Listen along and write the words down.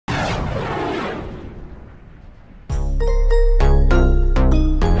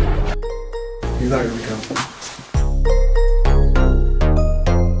not gonna come.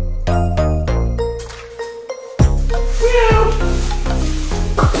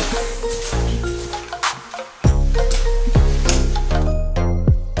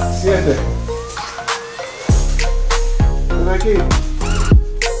 Siete. Ven aquí.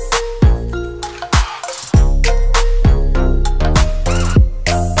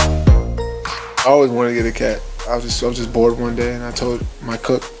 I always wanted to get a cat. I was just bored one day, and I told my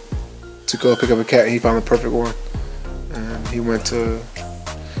cook to go pick up a cat, and he found the perfect one. And he went to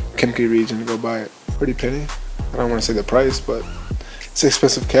Kentucky region to go buy it. Pretty penny. I don't want to say the price, but it's an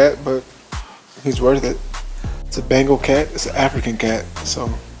expensive cat, but he's worth it. It's a Bengal cat. It's an African cat, so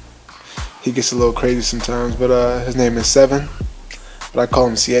he gets a little crazy sometimes. But his name is Seven, but I call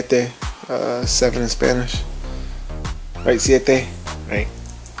him Siete. 7 in Spanish. Right, Siete? Right.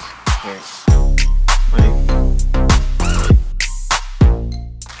 Right.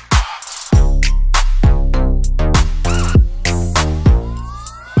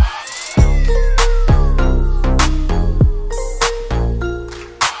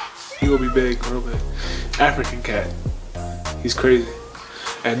 He will be big, real big. African cat. He's crazy.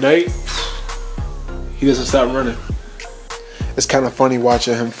 At night, he doesn't stop running. It's kind of funny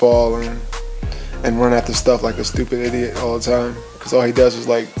watching him fall and run after stuff like a stupid idiot all the time. Because all he does is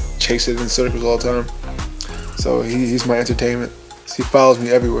like chase it in circles all the time. So he's my entertainment. He follows me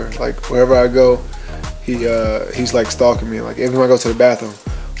everywhere. Like wherever I go, he's like stalking me. Like every time I go to the bathroom,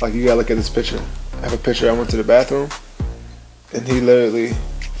 like you gotta look at this picture. I have a picture. I went to the bathroom, and he literally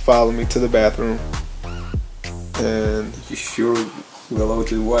followed me to the bathroom. And you sure you're allowed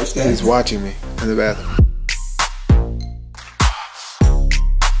to watch that? He's watching me in the bathroom.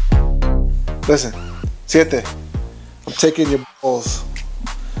 Listen, Siete, I'm taking your balls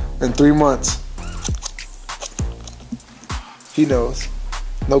in 3 months. He knows.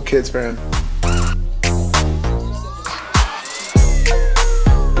 No kids for him.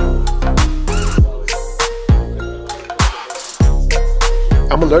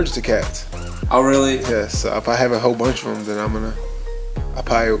 I'm allergic to cats. Oh really? Yes. So if I have a whole bunch of them, then I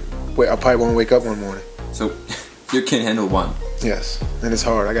probably won't wake up one morning. So you can handle one? Yes, and it's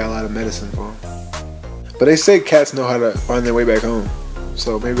hard. I got a lot of medicine for them. But they say cats know how to find their way back home.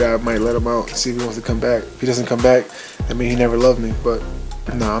 So maybe I might let him out and see if he wants to come back. If he doesn't come back, I mean he never loved me. But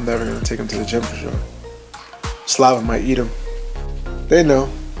no, I'm never gonna take him to the gym for sure. Slava might eat him. They know.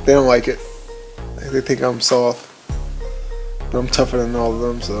 They don't like it. They think I'm soft. But I'm tougher than all of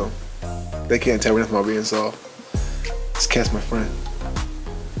them, so they can't tell me nothing about being soft. This cat's my friend.